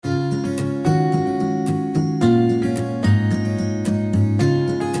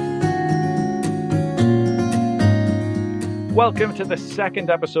Welcome to the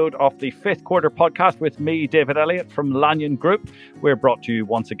second episode of the Fifth Quarter podcast with me, David Elliott from Lanyon Group. We're brought to you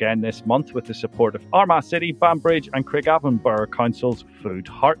once again this month with the support of Armagh City, Banbridge and Craigavon Borough Council's Food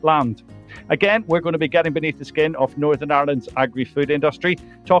Heartland. Again, we're going to be getting beneath the skin of Northern Ireland's agri-food industry,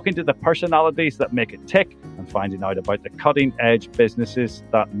 talking to the personalities that make it tick and finding out about the cutting-edge businesses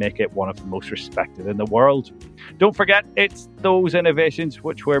that make it one of the most respected in the world. Don't forget, it's those innovations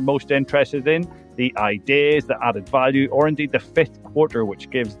which we're most interested in, the ideas, the added value, or indeed the fifth quarter, which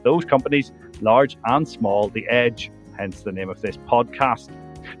gives those companies, large and small, the edge, hence the name of this podcast.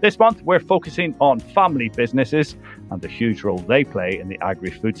 This month, we're focusing on family businesses and the huge role they play in the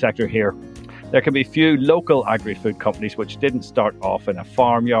agri-food sector here. There can be few local agri-food companies which didn't start off in a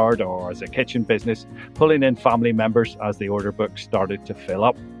farmyard or as a kitchen business, pulling in family members as the order book started to fill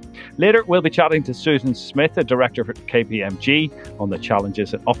up. Later, we'll be chatting to Susan Smith, a director for KPMG, on the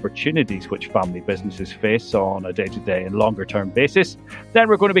challenges and opportunities which family businesses face on a day-to-day and longer-term basis. Then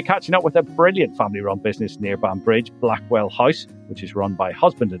we're going to be catching up with a brilliant family-run business near Banbridge, Blackwell House, which is run by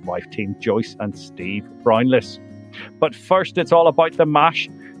husband and wife team Joyce and Steve Brownless. But first, it's all about the mash.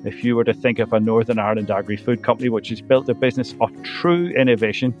 If you were to think of a Northern Ireland agri-food company which has built a business of true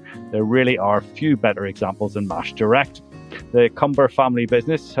innovation, there really are few better examples than Mash Direct. The Cumber family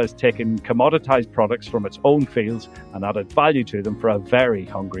business has taken commoditised products from its own fields and added value to them for a very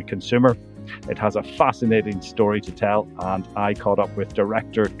hungry consumer. It has a fascinating story to tell, and I caught up with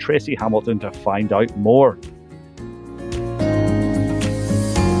director Tracy Hamilton to find out more.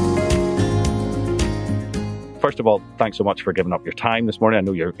 First of all, thanks so much for giving up your time this morning. I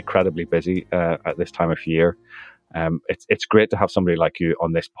know you're incredibly busy at this time of year. It's great to have somebody like you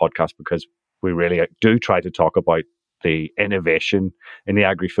on this podcast because we really do try to talk about the innovation in the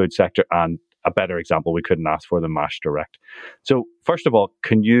agri-food sector, and a better example we couldn't ask for than Mash Direct. So first of all,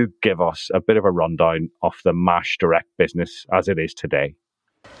 can you give us a bit of a rundown of the Mash Direct business as it is today?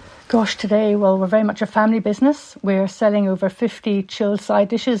 Gosh, today, well, we're very much a family business. We're selling over 50 chilled side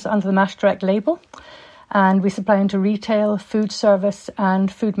dishes under the Mash Direct label, and we supply into retail, food service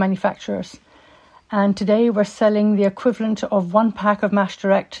and food manufacturers. And today we're selling the equivalent of one pack of Mash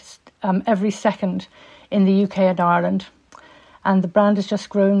Direct every second in the UK and Ireland. And the brand has just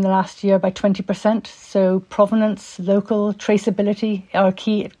grown the last year by 20%. So provenance, local, traceability are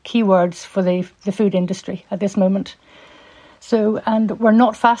key words for the food industry at this moment. So, and we're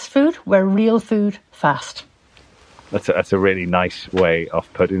not fast food, we're real food fast. That's a really nice way of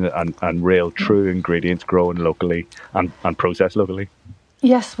putting it, and real true ingredients grown locally and processed locally.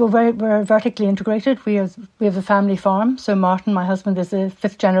 Yes, we're vertically integrated. We have a family farm. So Martin, my husband, is a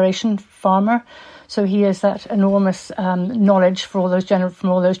fifth generation farmer. So he has that enormous knowledge from all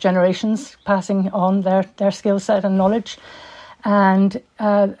those generations, passing on their skill set and knowledge. And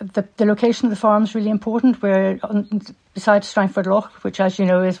the location of the farm is really important. We're beside Strangford Lough, which, as you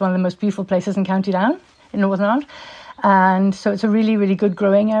know, is one of the most beautiful places in County Down in Northern Ireland. And so it's a really, really good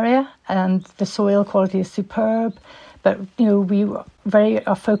growing area, and the soil quality is superb. But, you know, we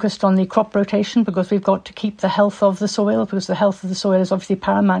are focused on the crop rotation because we've got to keep the health of the soil, because the health of the soil is obviously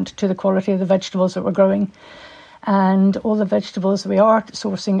paramount to the quality of the vegetables that we're growing. And all the vegetables we are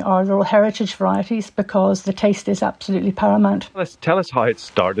sourcing are all heritage varieties because the taste is absolutely paramount. Tell us how it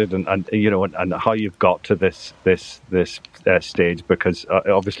started and how you've got to this stage, because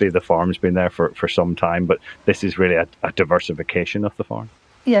obviously the farm's been there for some time, but this is really a diversification of the farm.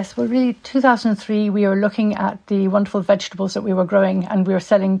 Yes, well, really, 2003, we were looking at the wonderful vegetables that we were growing and we were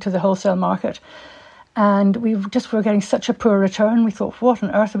selling to the wholesale market. And we were getting such a poor return. We thought, what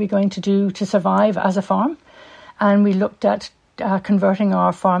on earth are we going to do to survive as a farm? And we looked at converting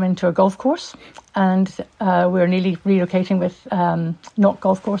our farm into a golf course. And we were nearly relocating with, not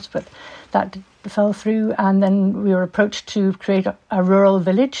golf course, but that fell through. And then we were approached to create a rural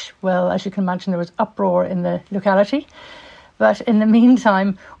village. Well, as you can imagine, there was uproar in the locality. But in the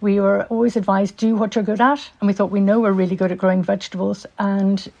meantime, we were always advised, do what you're good at. And we thought, we know we're really good at growing vegetables.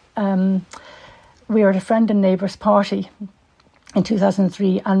 And we were at a friend and neighbour's party in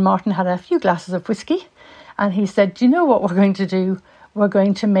 2003, and Martin had a few glasses of whiskey. And he said, do you know what we're going to do? We're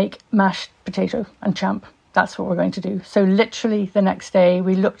going to make mashed potato and champ. That's what we're going to do. So literally the next day,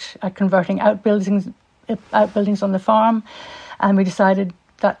 we looked at converting outbuildings on the farm, and we decided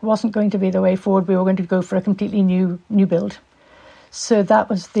that wasn't going to be the way forward. We were going to go for a completely new build. So that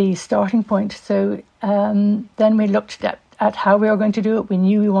was the starting point. So then we looked at how we were going to do it. We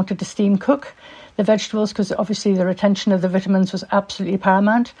knew we wanted to steam cook the vegetables because obviously the retention of the vitamins was absolutely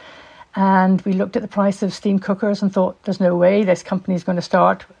paramount. And we looked at the price of steam cookers and thought, there's no way this company is going to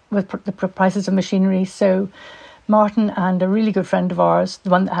start with the prices of machinery. So Martin and a really good friend of ours,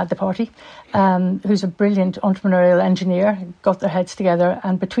 the one that had the party, who's a brilliant entrepreneurial engineer, got their heads together,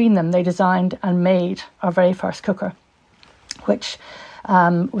 and between them they designed and made our very first cooker, which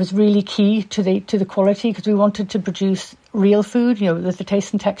was really key to the quality, because we wanted to produce real food, with the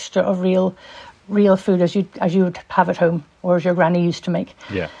taste and texture of real food as you would have at home, or as your granny used to make.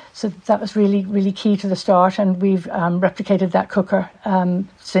 Yeah. So that was really, really key to the start, and we've replicated that cooker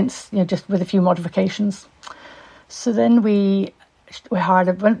since, just with a few modifications. So then we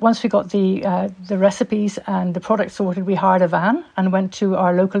hired, once we got the recipes and the product sorted, we hired a van and went to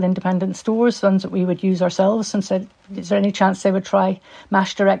our local independent stores, ones that we would use ourselves, and said, is there any chance they would try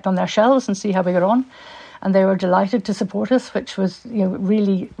Mash Direct on their shelves and see how we got on? And they were delighted to support us, which was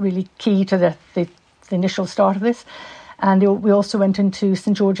really, really key to the initial start of this. And we also went into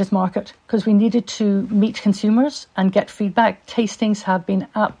St George's Market because we needed to meet consumers and get feedback. Tastings have been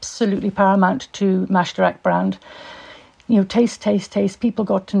absolutely paramount to Mash Direct brand. Taste. People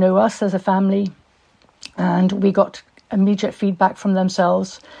got to know us as a family, and we got immediate feedback from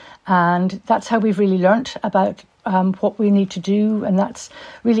themselves. And that's how we've really learnt about what we need to do. And it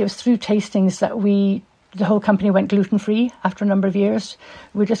was through tastings that the whole company went gluten-free after a number of years.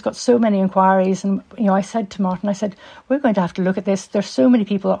 We just got so many inquiries, and I said to Martin, we're going to have to look at this. There's so many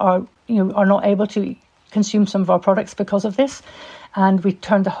people are not able to consume some of our products because of this, and we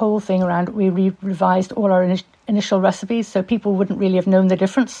turned the whole thing around. We revised all our initial recipes, so people wouldn't really have known the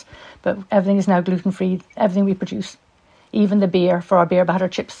difference. But everything is now gluten-free. Everything we produce, even the beer for our beer batter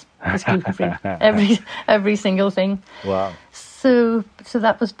chips, is gluten-free. every single thing. Wow. So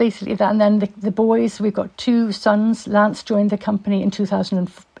that was basically that. And then the boys, we've got two sons. Lance joined the company in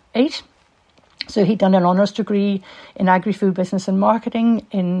 2008. So he'd done an honours degree in agri-food business and marketing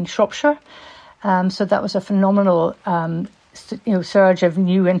in Shropshire. So that was a phenomenal surge of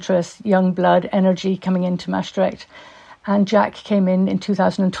new interest, young blood, energy coming into Mash Direct. And Jack came in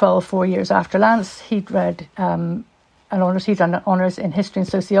 2012, 4 years after Lance. He'd read he'd done honours in history and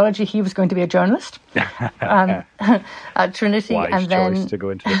sociology. He was going to be a journalist at Trinity. Wise choice to go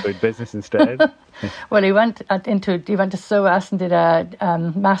into the food business instead. Well, he went to SOAS and did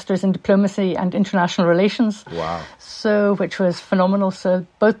a master's in diplomacy and international relations. Wow! So, which was phenomenal. So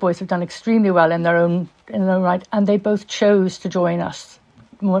both boys have done extremely well in their own right, and they both chose to join us,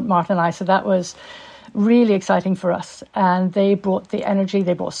 Martin and I. So that was really exciting for us, and they brought the energy.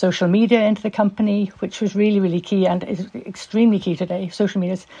 They brought social media into the company, which was really, really key and is extremely key today. Social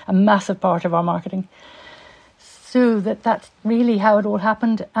media is a massive part of our marketing. So that's really how it all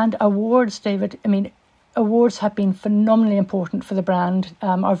happened. And awards, David, awards have been phenomenally important for the brand.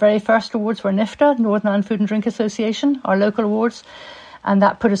 Our very first awards were NIFTA, Northern Ireland Food and Drink Association, our local awards, and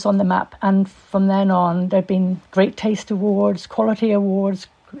that put us on the map. And from then on, there have been Great Taste Awards, Quality Awards.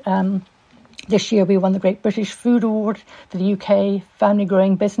 This year we won the Great British Food Award for the UK, Family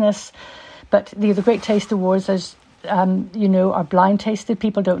Growing Business. But the Great Taste Awards, as are blind tasted.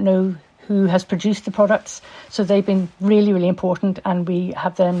 People don't know who has produced the products. So they've been really, really important. And we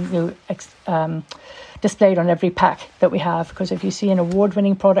have them displayed on every pack that we have. Because if you see an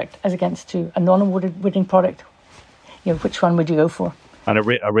award-winning product as against to a non-award-winning product, which one would you go for? And a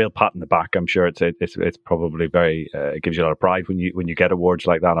real pat on the back. I'm sure it's probably it gives you a lot of pride when you get awards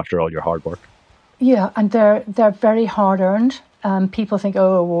like that after all your hard work. Yeah, and they're very hard earned. People think,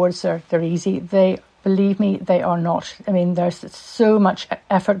 awards they're easy. Believe me, they are not. There's so much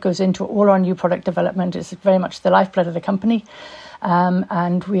effort goes into all our new product development. It's very much the lifeblood of the company,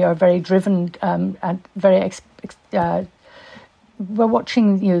 and we are very driven and very. We're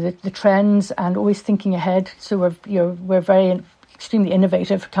watching the trends and always thinking ahead. So we're very extremely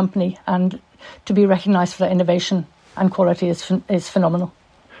innovative company, and to be recognised for that innovation and quality is phenomenal.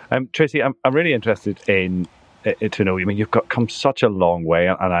 Tracy, I'm really interested in to know. You've come such a long way,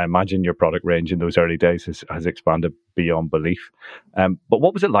 and I imagine your product range in those early days has expanded beyond belief. But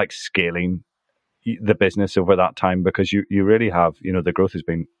what was it like scaling the business over that time? Because you really have, the growth has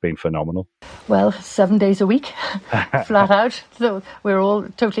been phenomenal. Well, 7 days a week, flat out. So we're all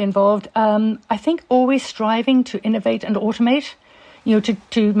totally involved. I think always striving to innovate and automate.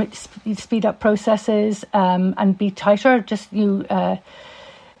 To speed up processes and be tighter.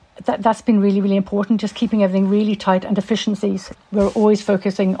 That's been really, really important. Just keeping everything really tight, and efficiencies. We're always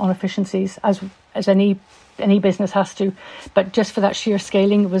focusing on efficiencies as any business has to. But just for that sheer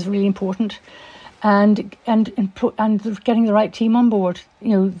scaling was really important, and getting the right team on board.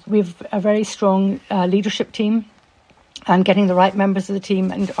 We've a very strong leadership team. And getting the right members of the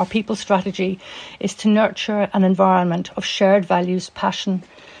team, and our people strategy is to nurture an environment of shared values, passion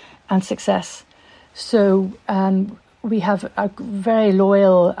and success. So we have a very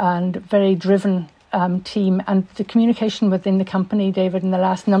loyal and very driven team, and the communication within the company, David, in the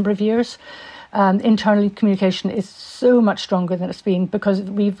last number of years. Internally, communication is so much stronger than it's been because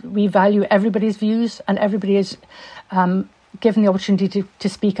we value everybody's views, and everybody is given the opportunity to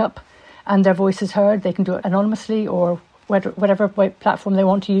speak up, and their voice is heard. They can do it anonymously or whatever platform they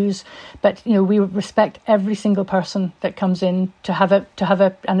want to use. But we respect every single person that comes in to have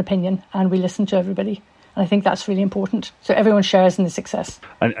an opinion, and we listen to everybody. And I think that's really important. So everyone shares in the success.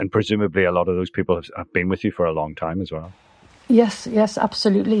 And presumably a lot of those people have been with you for a long time as well. Yes,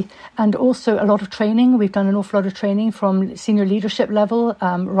 absolutely. And also a lot of training. We've done an awful lot of training from senior leadership level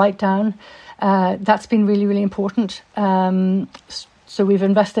right down. That's been really, really important. So we've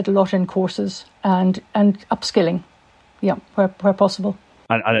invested a lot in courses and upskilling, where possible.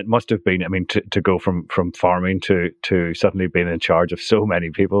 And it must have been, I mean, to go from farming to suddenly being in charge of so many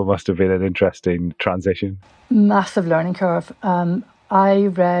people must have been an interesting transition. Massive learning curve. I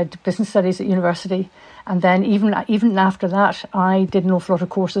read business studies at university, and then even after that, I did an awful lot of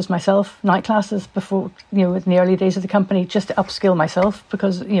courses myself, night classes before, in the early days of the company, just to upskill myself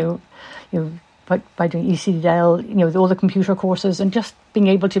because, by doing ECDL, all the computer courses and just being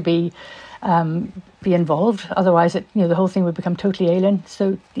able to be involved. Otherwise, the whole thing would become totally alien.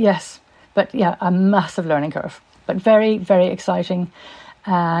 So yes, but a massive learning curve, but very, very exciting.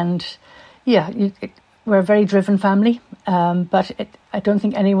 And we're a very driven family, but I don't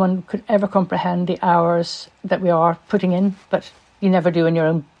think anyone could ever comprehend the hours that we are putting in. But you never do in your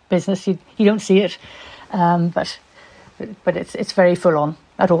own business. You don't see it, but it's very full on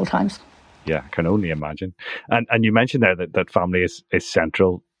at all times. Yeah, I can only imagine. And you mentioned there that family is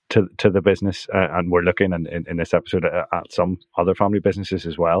central to the business, and we're looking in this episode at some other family businesses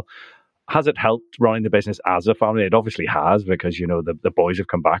as well. Has it helped running the business as a family? It obviously has, because the boys have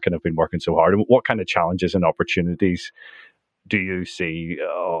come back and have been working so hard. And what kind of challenges and opportunities do you see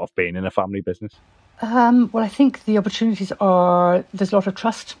of being in a family business? Well, I think the opportunities are, there's a lot of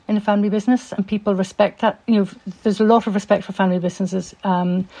trust in a family business, and people respect that. There's a lot of respect for family businesses.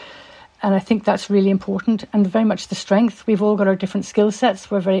 And I think that's really important, and very much the strength. We've all got our different skill sets.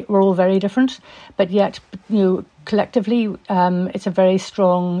 We're all very different, but yet, collectively, it's a very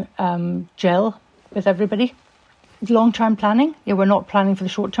strong gel with everybody. Long-term planning. We're not planning for the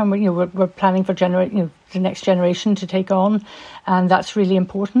short term. We're planning for the next generation to take on, and that's really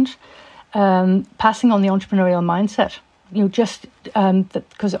important. Passing on the entrepreneurial mindset.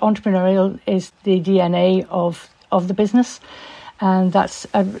 Because entrepreneurial is the DNA of the business, and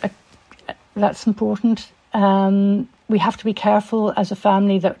that's important. We have to be careful as a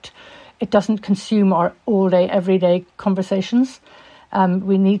family that it doesn't consume our all-day, everyday conversations.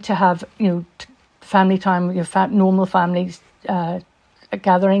 We need to have, family time, normal families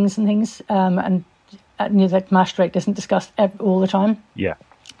gatherings and things, and that Mash Direct isn't discussed all the time. Yeah.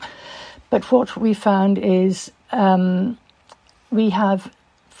 But what we found is we have,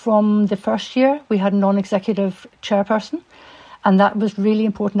 from the first year, we had a non-executive chairperson. And that was really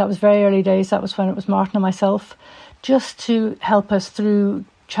important. That was very early days. That was when it was Martin and myself, just to help us through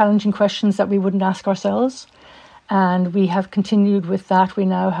challenging questions that we wouldn't ask ourselves. And we have continued with that. We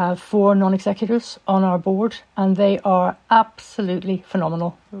now have 4 non-executives on our board, and they are absolutely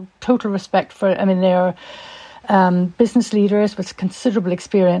phenomenal. Total respect for, they are business leaders with considerable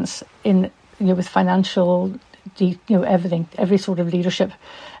experience in, with financial, everything, every sort of leadership.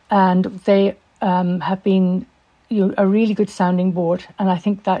 And they have been a really good sounding board, and I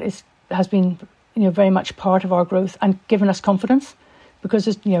think that has been very much part of our growth and given us confidence,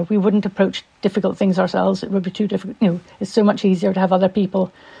 because we wouldn't approach difficult things ourselves. It would be too difficult. It's so much easier to have other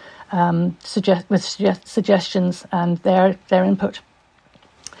people suggest suggestions and their input.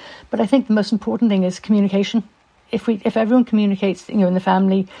 But I think the most important thing is communication. If everyone communicates, in the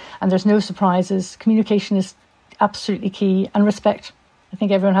family, and there's no surprises, communication is absolutely key, and respect. I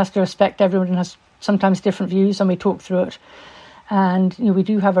think everyone has to respect. Everyone has sometimes different views, and we talk through it. And we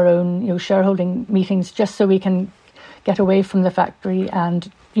do have our own shareholding meetings, just so we can get away from the factory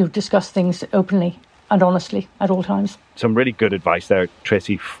and discuss things openly and honestly at all times. Some really good advice there,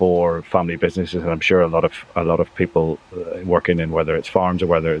 Tracy, for family businesses, and I'm sure a lot of people working in, whether it's farms or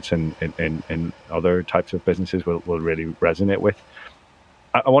whether it's in other types of businesses, will really resonate with.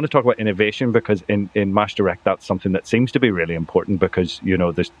 I want to talk about innovation, because in Mash Direct, that's something that seems to be really important, because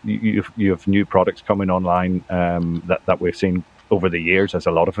you have new products coming online that we've seen over the years, as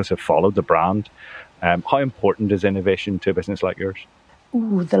a lot of us have followed the brand. How important is innovation to a business like yours?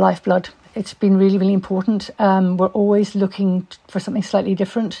 The lifeblood. it's been really, really important. We're always looking for something slightly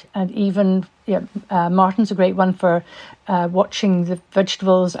different, and even Martin's a great one for watching the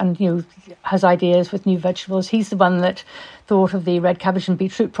vegetables and has ideas with new vegetables. He's the one that thought of the red cabbage and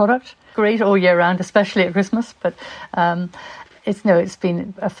beetroot product. Great all year round, especially at Christmas. But it's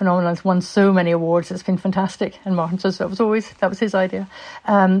been a phenomenon. It's won so many awards. It's been fantastic. And Martin says that was his idea.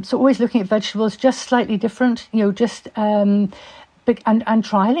 So always looking at vegetables, just slightly different. And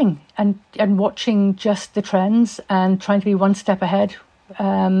trialing and watching just the trends and trying to be one step ahead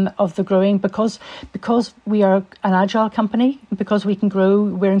of the growing, because we are an agile company, because we can grow,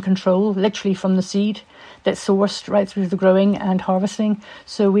 we're in control literally from the seed that's sourced right through the growing and harvesting.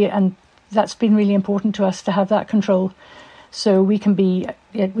 And that's been really important to us, to have that control, so we can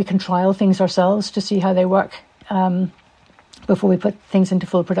trial things ourselves to see how they work before we put things into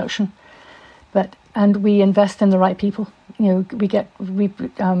full production. And we invest in the right people. We get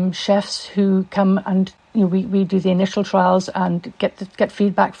chefs who come and we do the initial trials and get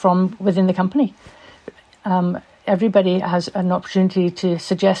feedback from within the company. Everybody has an opportunity to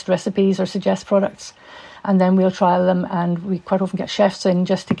suggest recipes or suggest products, and then we'll trial them. And we quite often get chefs in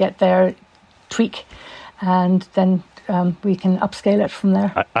just to get their tweak, and then we can upscale it from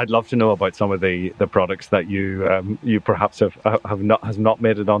there. I'd love to know about some of the products that you perhaps have not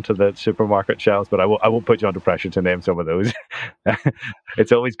made it onto the supermarket shelves, but I won't put you under pressure to name some of those.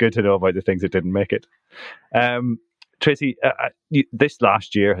 It's always good to know about the things that didn't make it. Tracy, this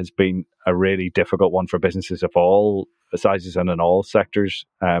last year has been a really difficult one for businesses of all sizes and in all sectors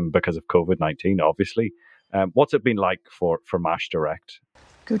because of COVID-19, obviously. What's it been like for MashDirect?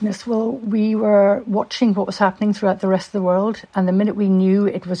 Goodness, well, we were watching what was happening throughout the rest of the world, and the minute we knew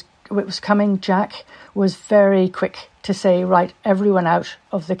it was coming, Jack was very quick to say, right, everyone out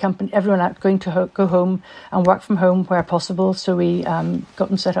of the company, everyone out, going to go home and work from home where possible. So we got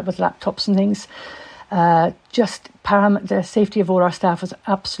them set up with laptops and things. Just paramount, the safety of all our staff was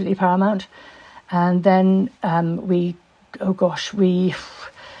absolutely paramount. And then we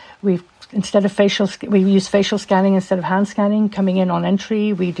instead of we use facial scanning instead of hand scanning coming in on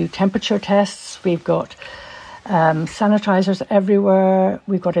entry. We do temperature tests. We've got sanitizers everywhere.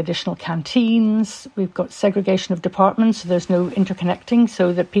 We've got additional canteens. We've got segregation of departments, so there's no interconnecting,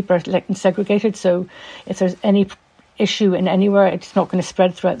 so that people are segregated. So if there's any issue in anywhere, it's not going to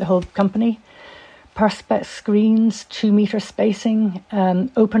spread throughout the whole company. Perspex screens, 2 meter spacing,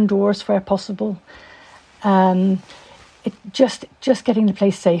 open doors where possible. Just getting the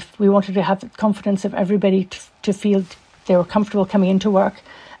place safe. We wanted to have the confidence of everybody to feel they were comfortable coming into work.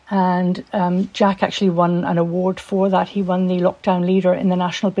 And Jack actually won an award for that. He won the Lockdown Leader in the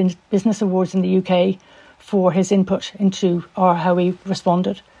National Business Awards in the UK for his input into how we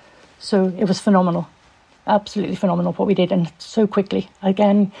responded. So it was phenomenal. Absolutely phenomenal what we did, and so quickly.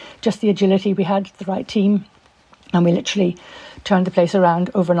 Again, just the agility. We had the right team, and we literally turned the place around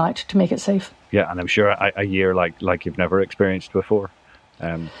overnight to make it safe. Yeah, and I'm sure a year like you've never experienced before.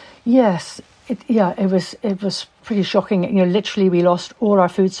 Yes, it was pretty shocking. Literally we lost all our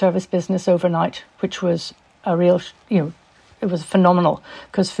food service business overnight, which was a real, it was phenomenal,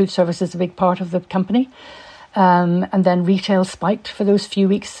 because food service is a big part of the company. And then retail spiked for those few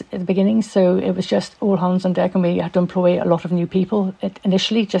weeks at the beginning, so it was just all hands on deck, and we had to employ a lot of new people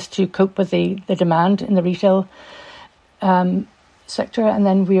initially just to cope with the demand in the retail sector. And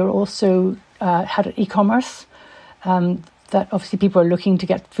then we were also had e-commerce that obviously people are looking to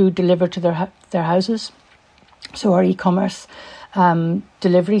get food delivered to their houses. So our e-commerce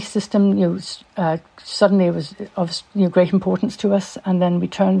delivery system, suddenly it was of great importance to us, and then we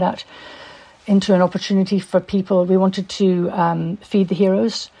turned that into an opportunity for people. We wanted to feed the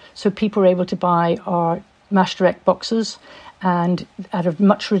heroes, so people were able to buy our MashDirect boxes and at a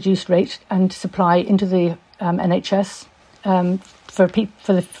much reduced rate and supply into the NHS for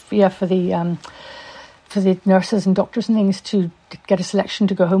the nurses and doctors and things to get a selection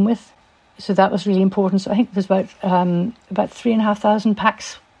to go home with. So that was really important. So I think there's about 3,500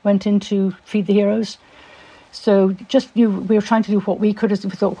 packs went into Feed the Heroes. So just we were trying to do what we could. As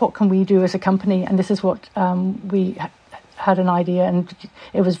we thought, what can we do as a company? And this is what we had an idea, and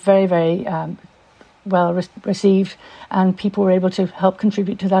it was very, very well received, and people were able to help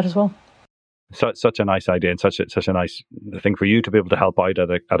contribute to that as well. So, such a nice idea, and such a nice thing for you to be able to help out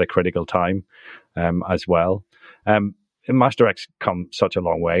at a critical time, as well. MashDirect's come such a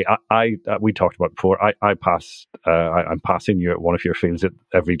long way. We talked about before. I'm passing you at one of your fields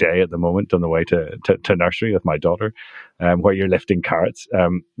every day at the moment on the way to nursery with my daughter, where you're lifting carrots.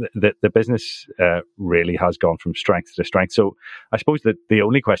 The business really has gone from strength to strength. So I suppose that the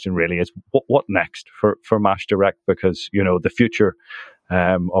only question really is what next for MashDirect, because the future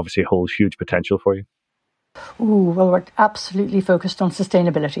obviously holds huge potential for you. Well, we're absolutely focused on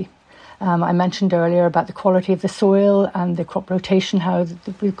sustainability. I mentioned earlier about the quality of the soil and the crop rotation, how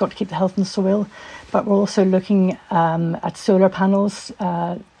we've got to keep the health in the soil, but we're also looking at solar panels.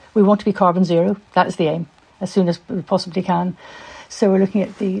 We want to be carbon zero. That is the aim, as soon as we possibly can. So we're looking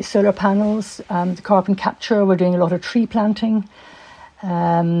at the solar panels, the carbon capture. We're doing a lot of tree planting.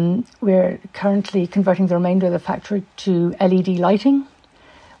 We're currently converting the remainder of the factory to LED lighting.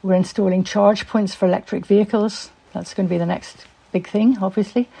 We're installing charge points for electric vehicles. That's going to be the next big thing,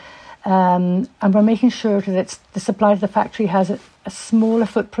 obviously. And we're making sure that the supply to the factory has a smaller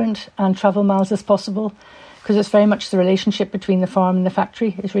footprint and travel miles as possible, because it's very much the relationship between the farm and the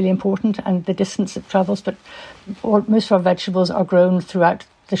factory is really important, and the distance it travels. But most of our vegetables are grown throughout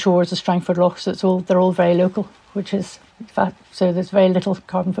the shores of Strangford Lough, so they're all very local, so there's very little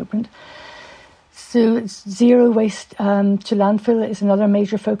carbon footprint. So zero waste to landfill is another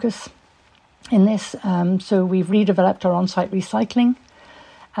major focus in this. So we've redeveloped our on-site recycling.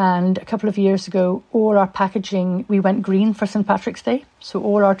 And a couple of years ago, all our packaging, we went green for St. Patrick's Day. So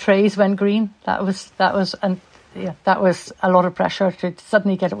all our trays went green. That was a lot of pressure to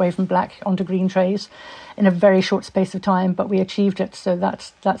suddenly get away from black onto green trays in a very short space of time, but we achieved it. So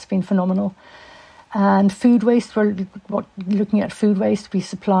that's been phenomenal. And food waste, we're looking at food waste. We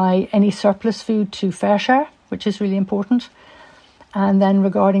supply any surplus food to FareShare, which is really important. And then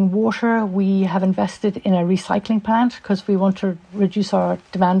regarding water, we have invested in a recycling plant because we want to reduce our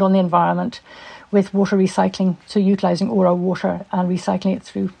demand on the environment with water recycling, so utilising all our water and recycling it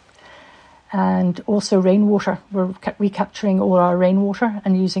through. And also rainwater, we're recapturing all our rainwater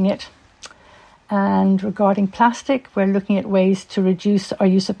and using it. And regarding plastic, we're looking at ways to reduce our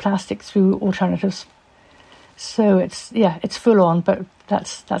use of plastic through alternatives. So it's full on, but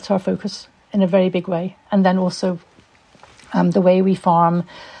that's our focus in a very big way. And then also the way we farm,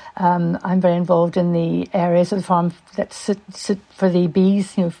 I'm very involved in the areas of the farm that sit for the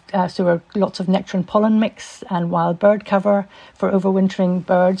bees. So we're lots of nectar and pollen mix and wild bird cover for overwintering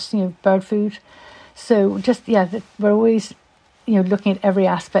birds. Bird food. So we're always looking at every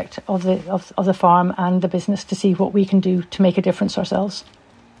aspect of the farm and the business to see what we can do to make a difference ourselves.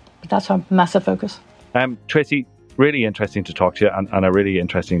 But that's our massive focus. Tracy, really interesting to talk to you, and a really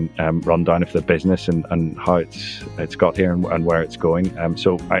interesting rundown of the business and how it's got here and where it's going.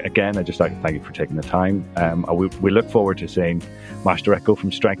 So I'd just like to thank you for taking the time. We look forward to seeing Mash Direct go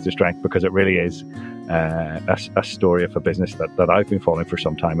from strength to strength, because it really is a story of a business that I've been following for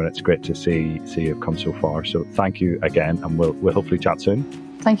some time, and it's great to see it come so far. So thank you again, and we'll hopefully chat soon.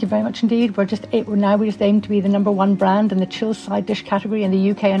 Thank you very much indeed. We just aim to be the number one brand in the chill side dish category in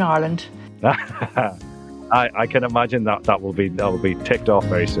the UK and Ireland. I can imagine that will be ticked off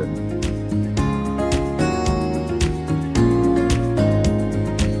very soon.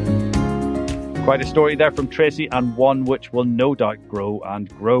 Quite a story there from Tracy, and one which will no doubt grow and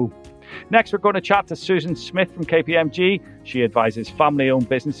grow. Next, we're going to chat to Susan Smith from KPMG. She advises family-owned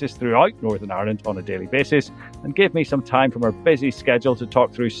businesses throughout Northern Ireland on a daily basis, and gave me some time from her busy schedule to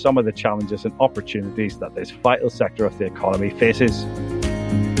talk through some of the challenges and opportunities that this vital sector of the economy faces.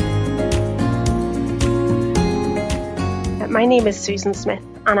 My name is Susan Smith,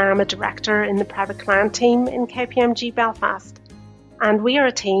 and I am a director in the private client team in KPMG Belfast. And we are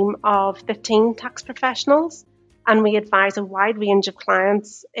a team of 15 tax professionals, and we advise a wide range of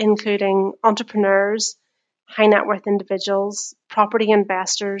clients, including entrepreneurs, high net worth individuals, property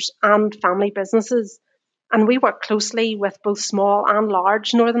investors, and family businesses. And we work closely with both small and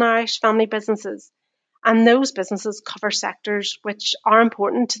large Northern Irish family businesses. And those businesses cover sectors which are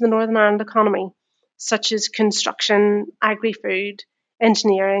important to the Northern Ireland economy, such as construction, agri-food,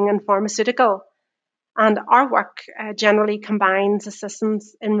 engineering and pharmaceutical. And our work generally combines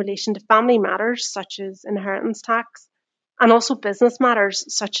assistance in relation to family matters such as inheritance tax, and also business matters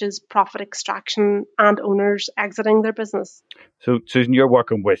such as profit extraction and owners exiting their business. So, Susan, you're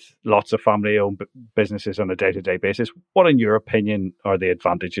working with lots of family-owned businesses on a day-to-day basis. What, in your opinion, are the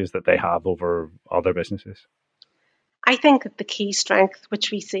advantages that they have over other businesses? I think that the key strength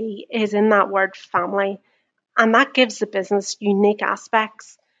which we see is in that word family, and that gives the business unique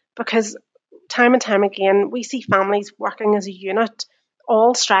aspects, because time and time again we see families working as a unit,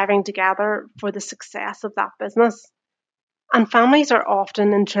 all striving together for the success of that business. And families are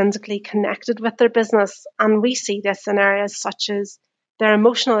often intrinsically connected with their business, and we see this in areas such as their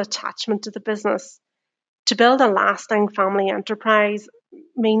emotional attachment to the business. To build a lasting family enterprise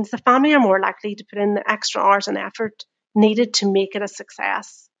means the family are more likely to put in the extra hours and effort needed to make it a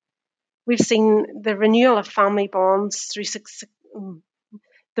success. We've seen the renewal of family bonds through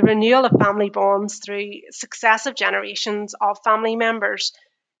the renewal of family bonds through successive generations of family members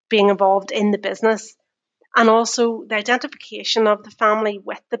being involved in the business, and also the identification of the family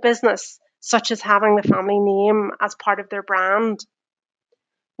with the business, such as having the family name as part of their brand.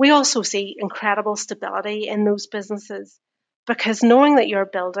 We also see incredible stability in those businesses because knowing that you're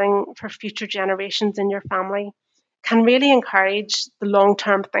building for future generations in your family can really encourage the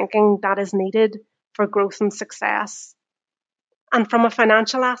long-term thinking that is needed for growth and success. And from a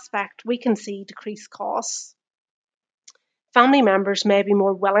financial aspect, we can see decreased costs. Family members may be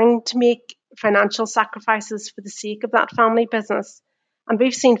more willing to make financial sacrifices for the sake of that family business. And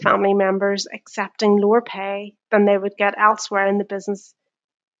we've seen family members accepting lower pay than they would get elsewhere in the business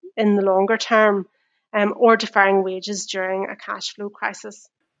in the longer term, or deferring wages during a cash flow crisis.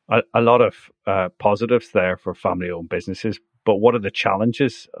 A lot of positives there for family-owned businesses, but what are the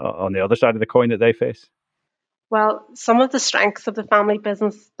challenges on the other side of the coin that they face? Well, some of the strengths of the family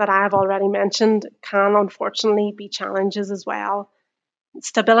business that I have already mentioned can unfortunately be challenges as well.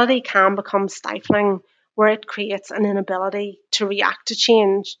 Stability can become stifling, where it creates an inability to react to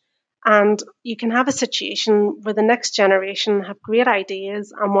change. And you can have a situation where the next generation have great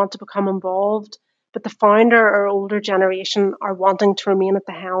ideas and want to become involved, but the founder or older generation are wanting to remain at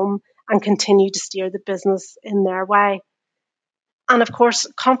the helm and continue to steer the business in their way. And of course,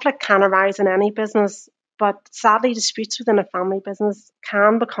 conflict can arise in any business, but sadly, disputes within a family business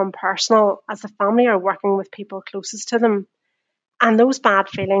can become personal as the family are working with people closest to them. And those bad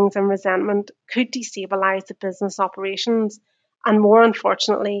feelings and resentment could destabilise the business operations and, more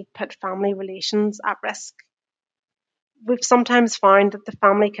unfortunately, put family relations at risk. We've sometimes found that the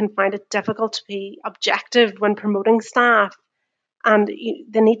family can find it difficult to be objective when promoting staff, and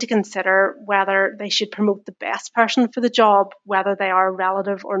they need to consider whether they should promote the best person for the job, whether they are a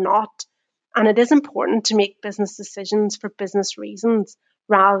relative or not. And it is important to make business decisions for business reasons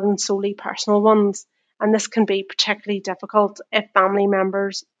rather than solely personal ones. And this can be particularly difficult if family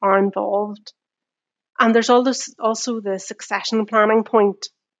members are involved. And there's also the succession planning point.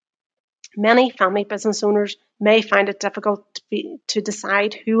 Many family business owners may find it difficult to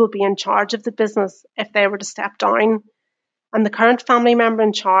decide who will be in charge of the business if they were to step down. And the current family member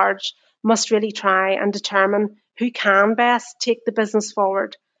in charge must really try and determine who can best take the business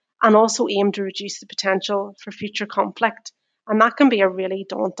forward, and also aim to reduce the potential for future conflict. And that can be a really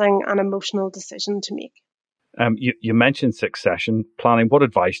daunting and emotional decision to make. You mentioned succession planning. What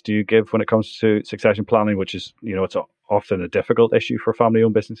advice do you give when it comes to succession planning, which is, it's often a difficult issue for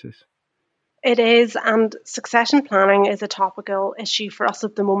family-owned businesses? It is, and succession planning is a topical issue for us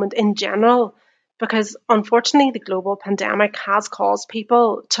at the moment in general, because unfortunately the global pandemic has caused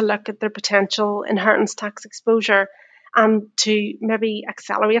people to look at their potential inheritance tax exposure and to maybe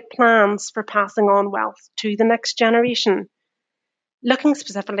accelerate plans for passing on wealth to the next generation. Looking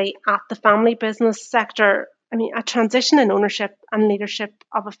specifically at the family business sector, a transition in ownership and leadership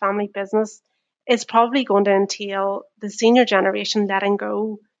of a family business is probably going to entail the senior generation letting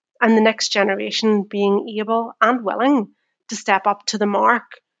go and the next generation being able and willing to step up to the mark.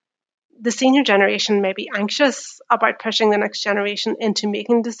 The senior generation may be anxious about pushing the next generation into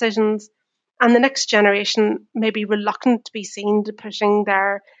making decisions, and the next generation may be reluctant to be seen to pushing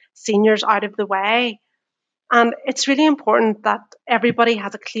their seniors out of the way. And it's really important that everybody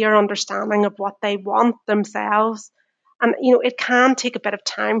has a clear understanding of what they want themselves. And, it can take a bit of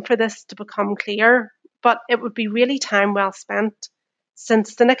time for this to become clear, but it would be really time well spent,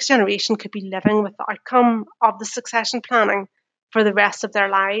 since the next generation could be living with the outcome of the succession planning for the rest of their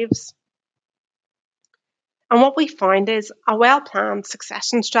lives. And what we find is a well-planned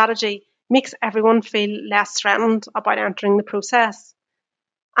succession strategy makes everyone feel less threatened about entering the process.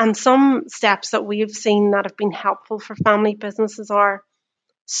 And some steps that we've seen that have been helpful for family businesses are: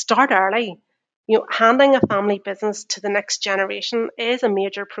 start early. Handing a family business to the next generation is a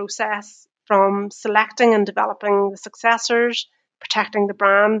major process, from selecting and developing the successors, protecting the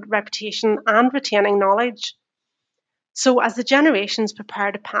brand reputation, and retaining knowledge. So as the generations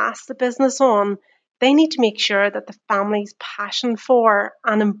prepare to pass the business on, they need to make sure that the family's passion for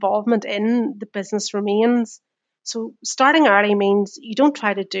and involvement in the business remains. So starting early means you don't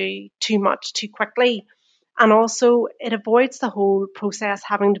try to do too much too quickly. And also it avoids the whole process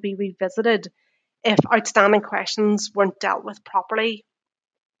having to be revisited if outstanding questions weren't dealt with properly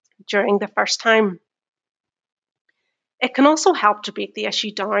during the first time. It can also help to break the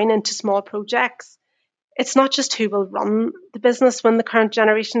issue down into small projects. It's not just who will run the business when the current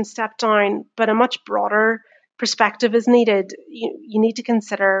generation step down, but a much broader perspective is needed. You need to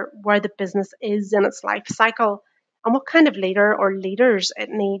consider where the business is in its life cycle and what kind of leader or leaders it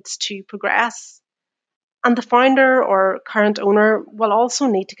needs to progress. And the founder or current owner will also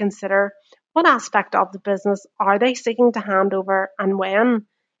need to consider what aspect of the business are they seeking to hand over and when.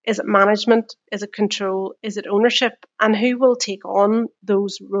 Is it management? Is it control? Is it ownership? And who will take on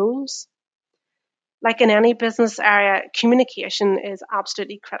those roles? Like in any business area, communication is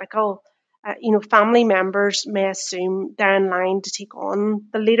absolutely critical. Family members may assume they're in line to take on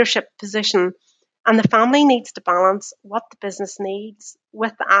the leadership position, and the family needs to balance what the business needs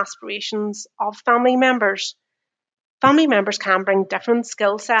with the aspirations of family members. Family members can bring different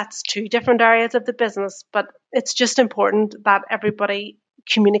skill sets to different areas of the business, but it's just important that everybody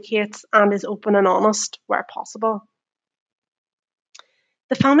communicates and is open and honest where possible.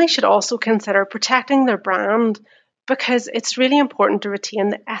 The family should also consider protecting their brand because it's really important to retain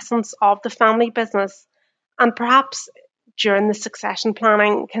the essence of the family business, and perhaps during the succession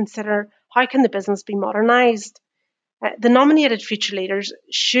planning, consider how can the business be modernised. The nominated future leaders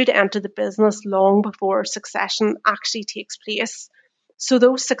should enter the business long before succession actually takes place, so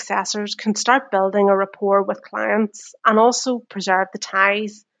those successors can start building a rapport with clients and also preserve the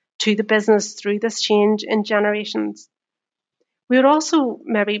ties to the business through this change in generations. We would also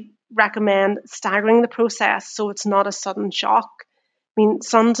maybe recommend staggering the process so it's not a sudden shock. I mean,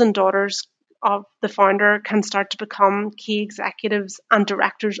 sons and daughters of the founder can start to become key executives and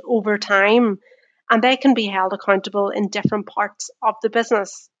directors over time, and they can be held accountable in different parts of the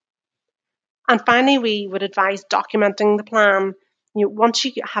business. And finally, we would advise documenting the plan. Once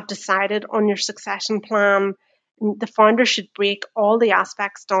you have decided on your succession plan, the founder should break all the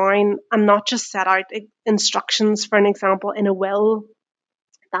aspects down and not just set out instructions, for an example, in a will.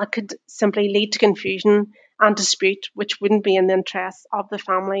 That could simply lead to confusion and dispute, which wouldn't be in the interests of the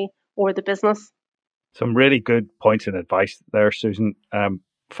family or the business. Some really good points and advice there, Susan.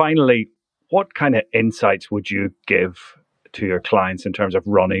 Finally, what kind of insights would you give to your clients in terms of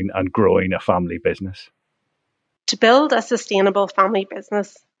running and growing a family business? To build a sustainable family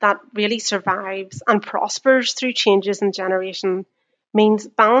business that really survives and prospers through changes in generation means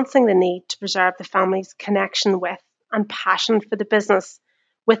balancing the need to preserve the family's connection with and passion for the business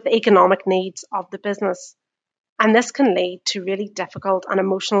with the economic needs of the business. And this can lead to really difficult and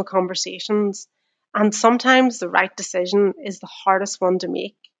emotional conversations. And sometimes the right decision is the hardest one to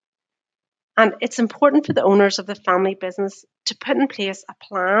make. And it's important for the owners of the family business to put in place a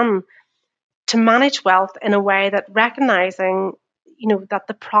plan to manage wealth in a way that recognizing, that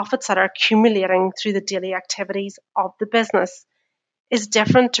the profits that are accumulating through the daily activities of the business is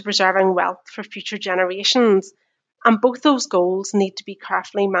different to preserving wealth for future generations. And both those goals need to be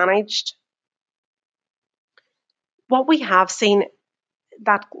carefully managed. What we have seen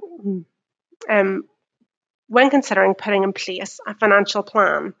that when considering putting in place a financial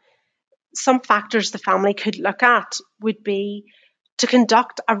plan, some factors the family could look at would be to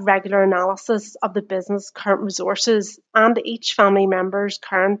conduct a regular analysis of the business' current resources and each family member's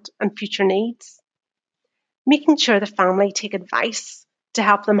current and future needs, making sure the family take advice to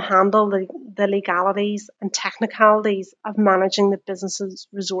help them handle the legalities and technicalities of managing the business's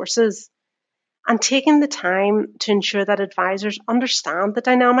resources, and taking the time to ensure that advisors understand the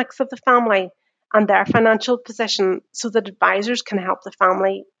dynamics of the family and their financial position so that advisors can help the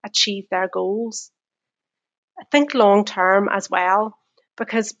family achieve their goals. I think long term as well,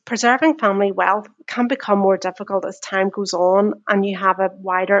 because preserving family wealth can become more difficult as time goes on and you have a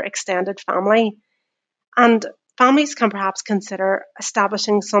wider extended family. And families can perhaps consider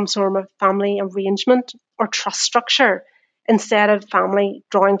establishing some sort of family arrangement or trust structure instead of family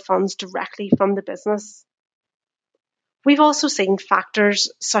drawing funds directly from the business. We've also seen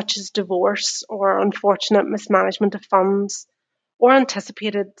factors such as divorce or unfortunate mismanagement of funds or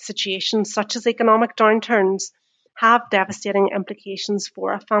anticipated situations such as economic downturns have devastating implications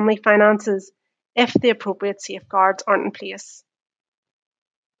for a family finances if the appropriate safeguards aren't in place.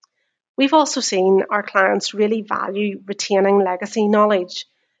 We've also seen our clients really value retaining legacy knowledge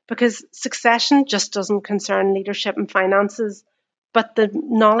because succession just doesn't concern leadership and finances, but the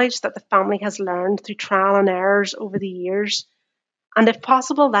knowledge that the family has learned through trial and errors over the years. And if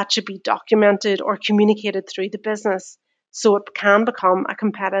possible, that should be documented or communicated through the business so it can become a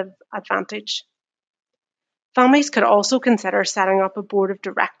competitive advantage. Families could also consider setting up a board of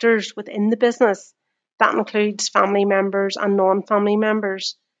directors within the business. That includes family members and non-family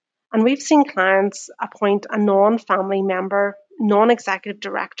members. And we've seen clients appoint a non-family member, non-executive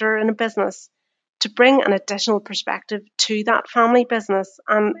director in a business to bring an additional perspective to that family business,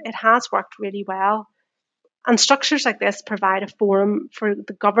 and it has worked really well. And structures like this provide a forum for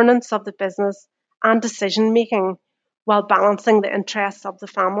the governance of the business and decision making while balancing the interests of the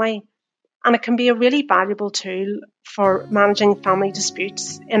family. And it can be a really valuable tool for managing family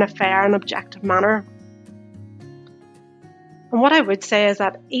disputes in a fair and objective manner. And what I would say is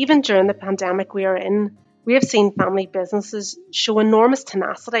that even during the pandemic we are in, we have seen family businesses show enormous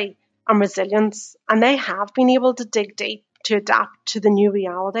tenacity and resilience, and they have been able to dig deep to adapt to the new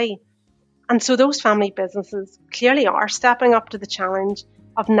reality. And so those family businesses clearly are stepping up to the challenge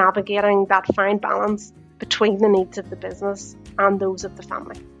of navigating that fine balance between the needs of the business and those of the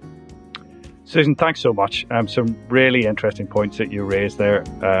family. Susan, thanks so much. Some really interesting points that you raised there,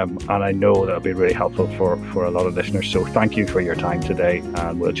 and I know that'll be really helpful for a lot of listeners. So thank you for your time today,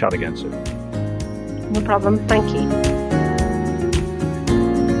 and we'll chat again soon. No problem. Thank you.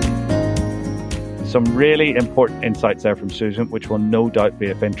 Some really important insights there from Susan, which will no doubt be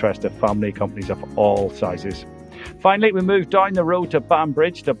of interest to family companies of all sizes. Finally, we move down the road to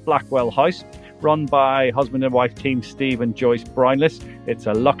Banbridge, to Blackwell House, run by husband and wife team Steve and Joyce Brownless. It's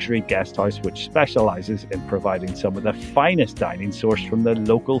a luxury guest house which specialises in providing some of the finest dining sourced from the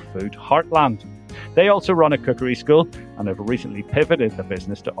local food heartland. They also run a cookery school and have recently pivoted the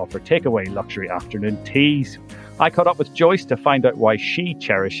business to offer takeaway luxury afternoon teas. I caught up with Joyce to find out why she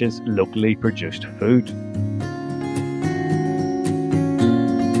cherishes locally produced food.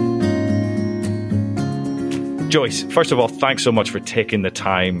 Joyce, first of all, thanks so much for taking the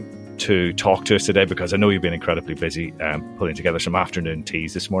time to talk to us today, because I know you've been incredibly busy putting together some afternoon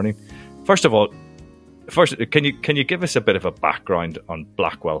teas this morning. First, can you give us a bit of a background on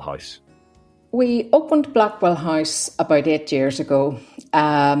Blackwell House? We opened Blackwell House about 8 years ago.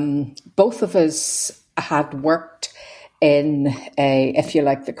 Both of us had worked in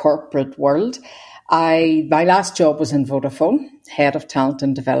the corporate world. My last job was in Vodafone, head of talent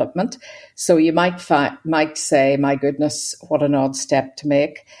and development. So you might say, my goodness, what an odd step to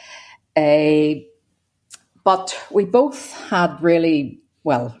make. But we both had really,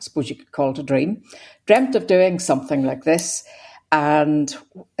 well, I suppose you could call it a dream, dreamt of doing something like this. And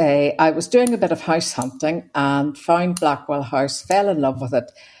I was doing a bit of house hunting and found Blackwell House, fell in love with it.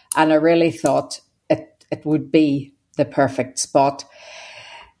 And I really thought it would be the perfect spot.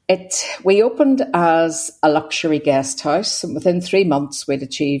 We opened as a luxury guest house, and within 3 months we'd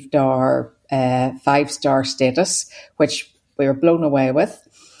achieved our 5-star status, which we were blown away with.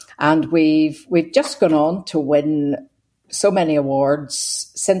 And we've just gone on to win so many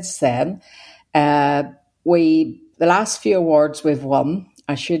awards since then. The last few awards we've won,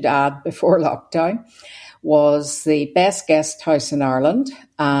 I should add, before lockdown, was the best guest house in Ireland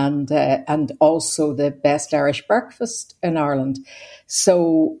and also the best Irish breakfast in Ireland.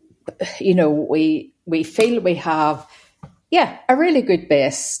 So, we feel we have, a really good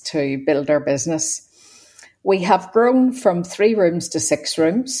base to build our business. We have grown from 3 rooms to 6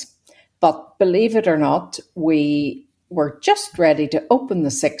 rooms, but believe it or not, we were just ready to open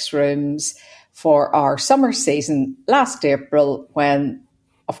the 6 rooms for our summer season last April when,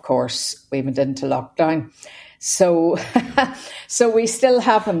 of course, we went into lockdown. So we still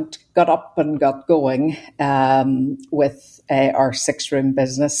haven't got up and got going with our 6-room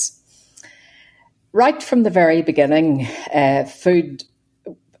business. Right from the very beginning, food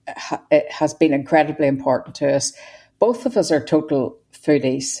has been incredibly important to us. Both of us are total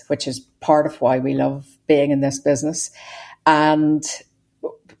foodies, which is part of why we love being in this business. And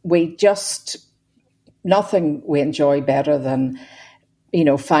nothing we enjoy better than,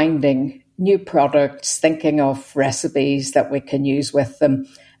 finding new products, thinking of recipes that we can use with them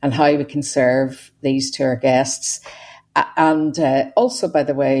and how we can serve these to our guests. And also, by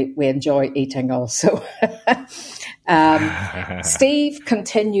the way, we enjoy eating also. Steve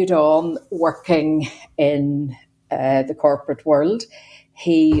continued on working in the corporate world.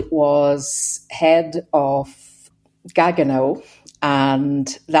 He was head of Gaggenau,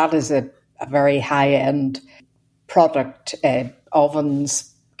 and that is a very high-end product,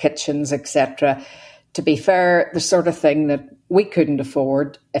 ovens, kitchens, etc. To be fair, the sort of thing that we couldn't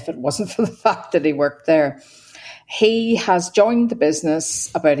afford if it wasn't for the fact that he worked there. He has joined the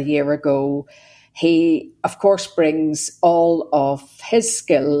business about a year ago. He, of course, brings all of his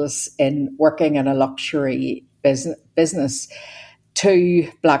skills in working in a luxury business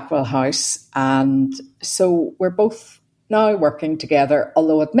to Blackwell House. And so we're both now working together,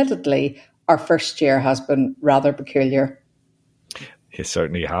 although admittedly, our first year has been rather peculiar. It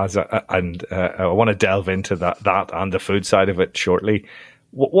certainly has. And I want to delve into that and the food side of it shortly.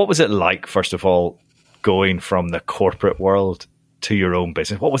 What was it like, first of all, going from the corporate world to your own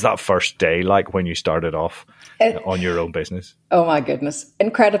business? What was that first day like when you started off on your own business? Oh my goodness,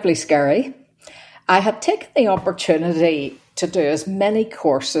 incredibly scary. I had taken the opportunity to do as many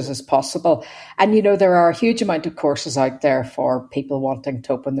courses as possible. And, there are a huge amount of courses out there for people wanting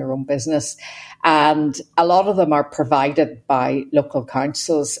to open their own business. And a lot of them are provided by local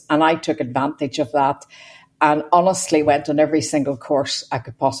councils. And I took advantage of that. and honestly went on every single course I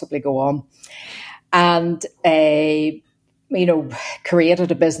could possibly go on. And,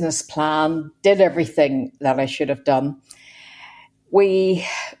 created a business plan, did everything that I should have done. We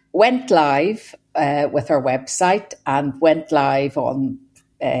went live with our website and went live on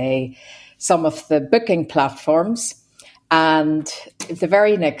some of the booking platforms. And the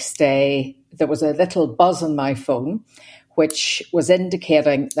very next day, there was a little buzz on my phone, which was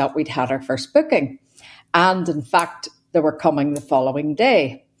indicating that we'd had our first booking. And in fact, they were coming the following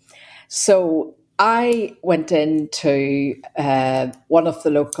day. So I went into one of the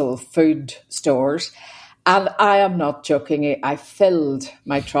local food stores, and I am not joking, I filled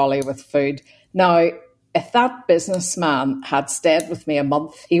my trolley with food. Now, if that businessman had stayed with me a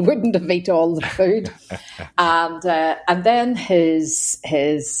month, he wouldn't have eaten all the food. And then his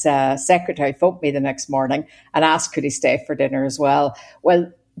secretary phoned me the next morning and asked could he stay for dinner as well.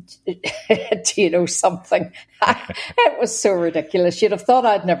 Well, do you know something? It was so ridiculous. You'd have thought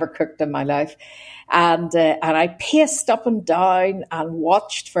I'd never cooked in my life. And I paced up and down and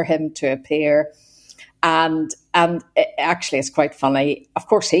watched for him to appear. And actually, it's quite funny. Of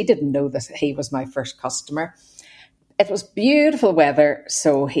course, he didn't know that he was my first customer. It was beautiful weather,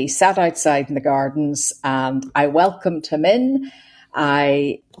 so he sat outside in the gardens, and I welcomed him in.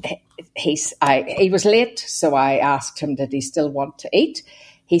 He was late, so I asked him, did he still want to eat?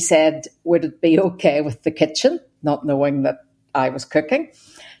 He said, would it be okay with the kitchen, not knowing that I was cooking?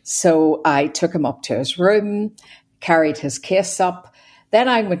 So I took him up to his room, carried his case up. Then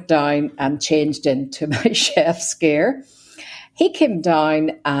I went down and changed into my chef's gear. He came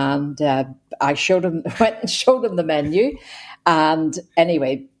down and I went and showed him the menu. And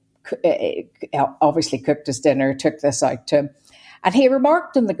anyway, obviously cooked his dinner, took this out to him. And he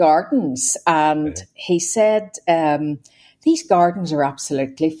remarked on the gardens and he said, these gardens are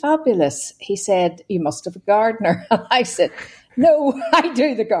absolutely fabulous. He said, you must have a gardener. And I said, no, I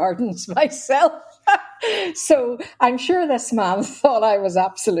do the gardens myself. So I'm sure this man thought I was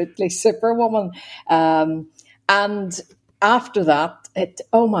absolutely superwoman. And after that,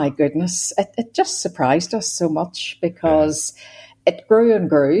 oh my goodness, it just surprised us so much because it grew and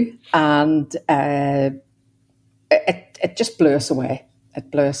grew, and it just blew us away.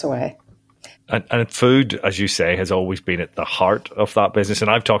 It blew us away. And food, as you say, has always been at the heart of that business.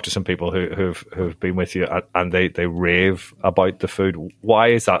 And I've talked to some people who've been with you, and they rave about the food. Why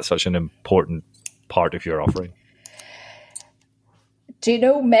is that such an important part of your offering? Do you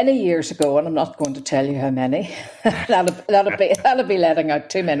know, many years ago, and I'm not going to tell you how many, that'll be letting out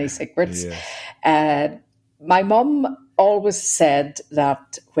too many secrets. Yeah. My mum always said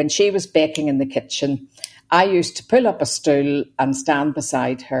that when she was baking in the kitchen, I used to pull up a stool and stand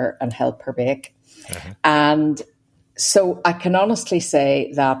beside her and help her bake. Uh-huh. And so I can honestly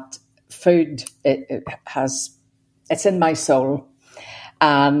say that food, it's in my soul.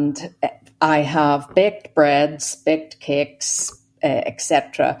 And I have baked breads, baked cakes,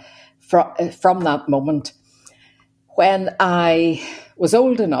 etc. from that moment. When I was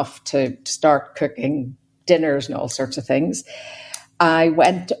old enough to start cooking dinners and all sorts of things, I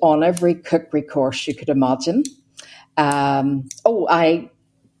went on every cookery course you could imagine. I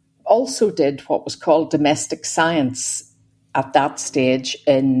also did what was called domestic science at that stage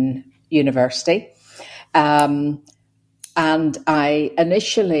in university. And I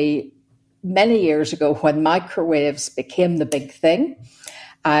initially, many years ago, when microwaves became the big thing,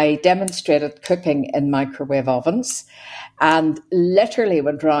 I demonstrated cooking in microwave ovens and literally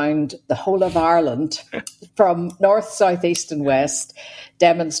went round the whole of Ireland from north, south, east and west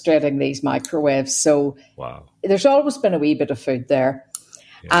demonstrating these microwaves. So There's always been a wee bit of food there.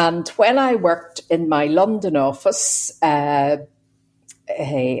 Yeah. And when I worked in my London office, as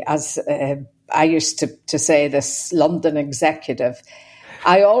I used to say, this London executive,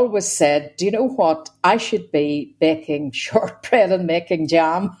 I always said, do you know what? I should be baking shortbread and making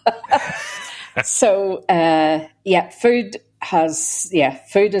jam. So, food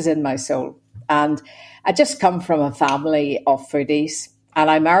is in my soul. And I just come from a family of foodies and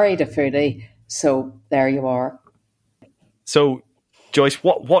I married a foodie. So there you are. So, Joyce,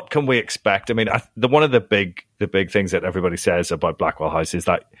 what can we expect? I mean, one of the big things that everybody says about Blackwell House is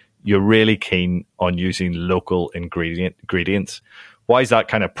that you're really keen on using local ingredients. Why is that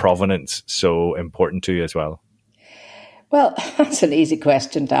kind of provenance so important to you as well? Well, that's an easy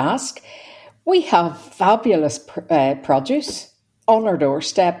question to ask. We have fabulous produce on our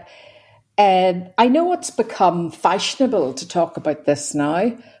doorstep. I know it's become fashionable to talk about this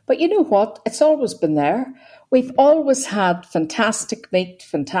now, but you know what? It's always been there. We've always had fantastic meat,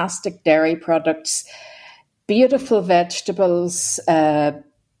 fantastic dairy products, beautiful vegetables,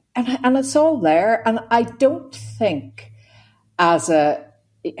 and it's all there. And I don't think,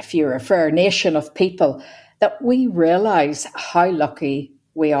 if you're a fair nation of people, that we realise how lucky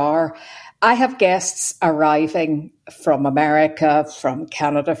we are. I have guests arriving from America, from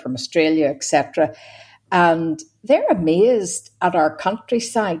Canada, from Australia, etc. And they're amazed at our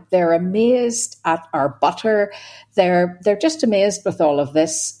countryside. They're amazed at our butter. They're just amazed with all of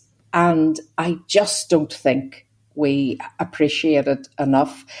this. And I just don't think we appreciate it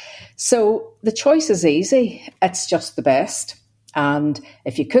enough. So the choice is easy. It's just the best. And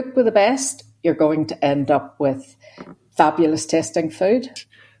if you cook with the best, you're going to end up with fabulous tasting food.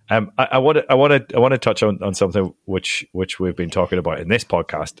 I want to touch on something which we've been talking about in this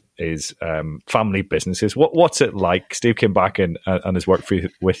podcast is family businesses. What's it like? Steve came back and has worked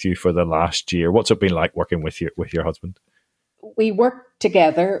with you for the last year. What's it been like working with your husband? We work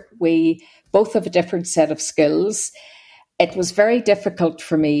together. We both have a different set of skills. It was very difficult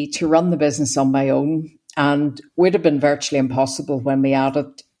for me to run the business on my own, and would have been virtually impossible when we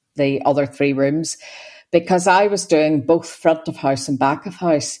added the other 3 rooms, because I was doing both front of house and back of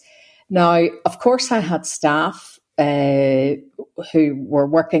house. Now, of course, I had staff who were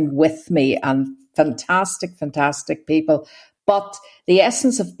working with me, and fantastic people. But the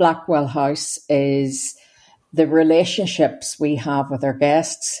essence of Blackwell House is the relationships we have with our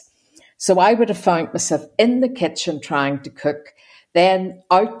guests. So I would have found myself in the kitchen trying to cook, then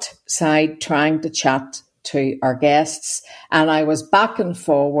outside trying to chat to our guests, and I was back and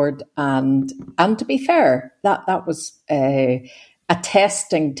forward, and to be fair, that was a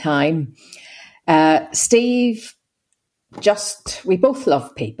testing time. Steve, we both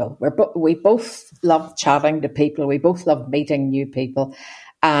love people. We both love chatting to people. We both love meeting new people,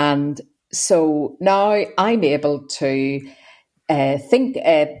 and so now I'm able to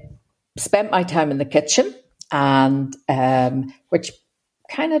spend my time in the kitchen, and which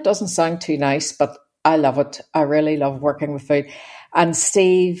kind of doesn't sound too nice, but I love it. I really love working with food. And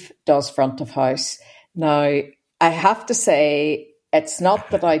Steve does front of house. Now, I have to say, it's not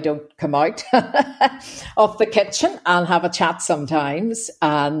that I don't come out of the kitchen and have a chat sometimes.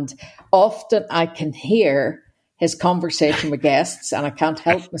 And often I can hear his conversation with guests, and I can't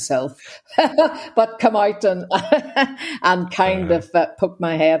help myself but come out and kind of poke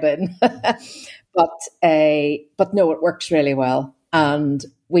my head in. But no, it works really well. And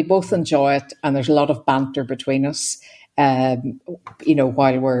we both enjoy it, and there's a lot of banter between us,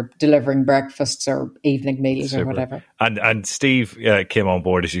 while we're delivering breakfasts or evening meals. Super. Or whatever. And Steve came on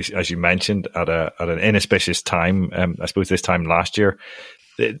board, as you mentioned, at an inauspicious time. I suppose this time last year.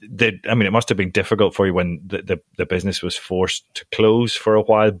 It must have been difficult for you when the business was forced to close for a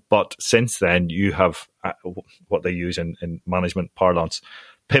while. But since then, you have what they use in management parlance,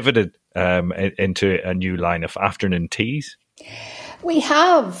 pivoted into a new line of afternoon teas. We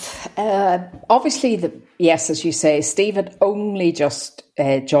have. Obviously, yes, as you say, Steve had only just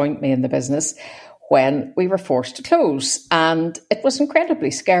joined me in the business when we were forced to close, and it was incredibly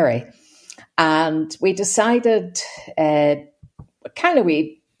scary. And we decided,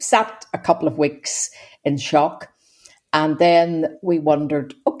 we sat a couple of weeks in shock, and then we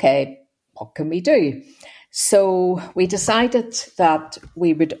wondered, okay, what can we do? So we decided that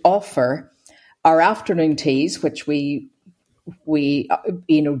we would offer our afternoon teas, which we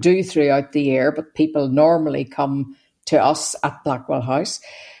do throughout the year, but people normally come to us at Blackwell House.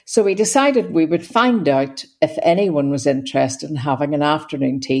 So we decided we would find out if anyone was interested in having an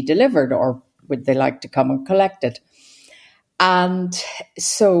afternoon tea delivered, or would they like to come and collect it. And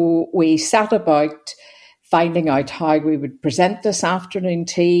so we sat about finding out how we would present this afternoon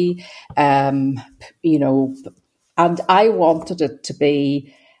tea, and I wanted it to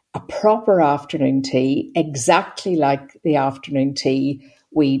be a proper afternoon tea, exactly like the afternoon tea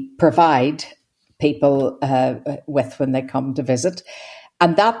we provide people with when they come to visit.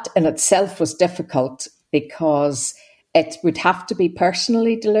 And that in itself was difficult because it would have to be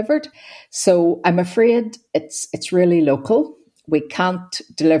personally delivered. So I'm afraid it's really local. We can't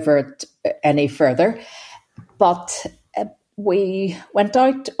deliver it any further. But we went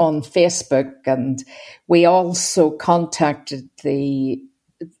out on Facebook, and we also contacted the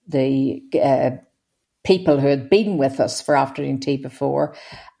people who had been with us for afternoon tea before,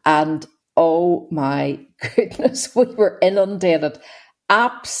 and oh my goodness, we were inundated,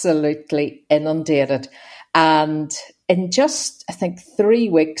 absolutely inundated. And in just, I think, 3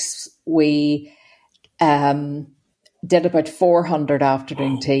 weeks, we did about 400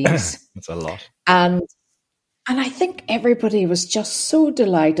 afternoon teas. That's a lot. And I think everybody was just so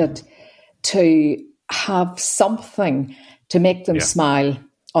delighted to have something to make them smile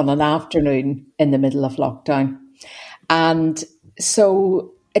on an afternoon in the middle of lockdown. And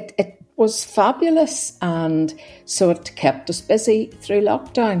so it was fabulous, and so it kept us busy through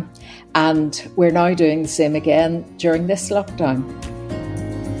lockdown, and we're now doing the same again during this lockdown.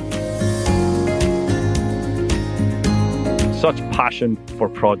 Such passion for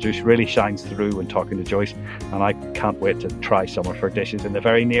produce really shines through when talking to Joyce, and I can't wait to try some of her dishes in the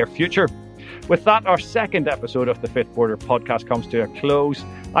very near future. With that, our second episode of the Fifth Quarter podcast comes to a close.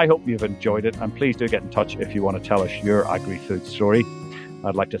 I hope you've enjoyed it, and please do get in touch if you want to tell us your agri-food story.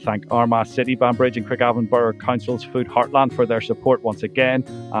 I'd like to thank Armagh City, Banbridge and Craigavon Borough Council's Food Heartland for their support once again,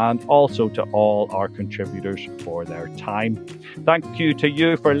 and also to all our contributors for their time. Thank you to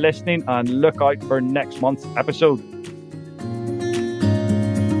you for listening, and look out for next month's episode.